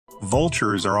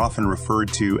Vultures are often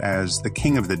referred to as the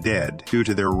king of the dead due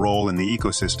to their role in the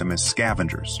ecosystem as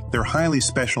scavengers. They're highly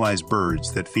specialized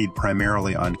birds that feed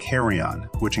primarily on carrion,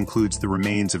 which includes the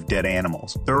remains of dead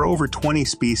animals. There are over 20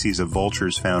 species of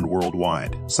vultures found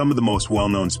worldwide. Some of the most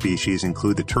well-known species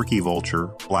include the turkey vulture,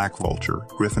 black vulture,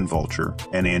 griffon vulture,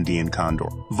 and Andean condor.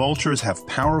 Vultures have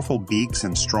powerful beaks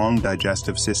and strong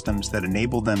digestive systems that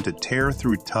enable them to tear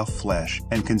through tough flesh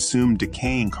and consume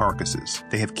decaying carcasses.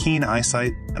 They have keen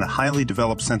eyesight and a highly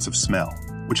developed sense of smell,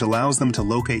 which allows them to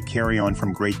locate carrion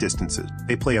from great distances.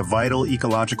 They play a vital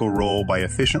ecological role by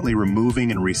efficiently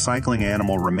removing and recycling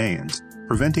animal remains,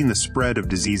 preventing the spread of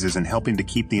diseases and helping to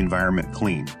keep the environment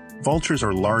clean. Vultures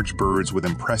are large birds with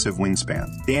impressive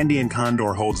wingspans. The Andean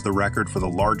condor holds the record for the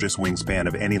largest wingspan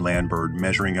of any land bird,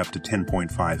 measuring up to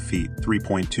 10.5 feet,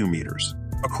 3.2 meters.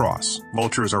 Across,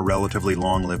 vultures are relatively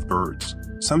long-lived birds.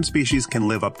 Some species can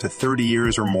live up to 30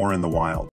 years or more in the wild.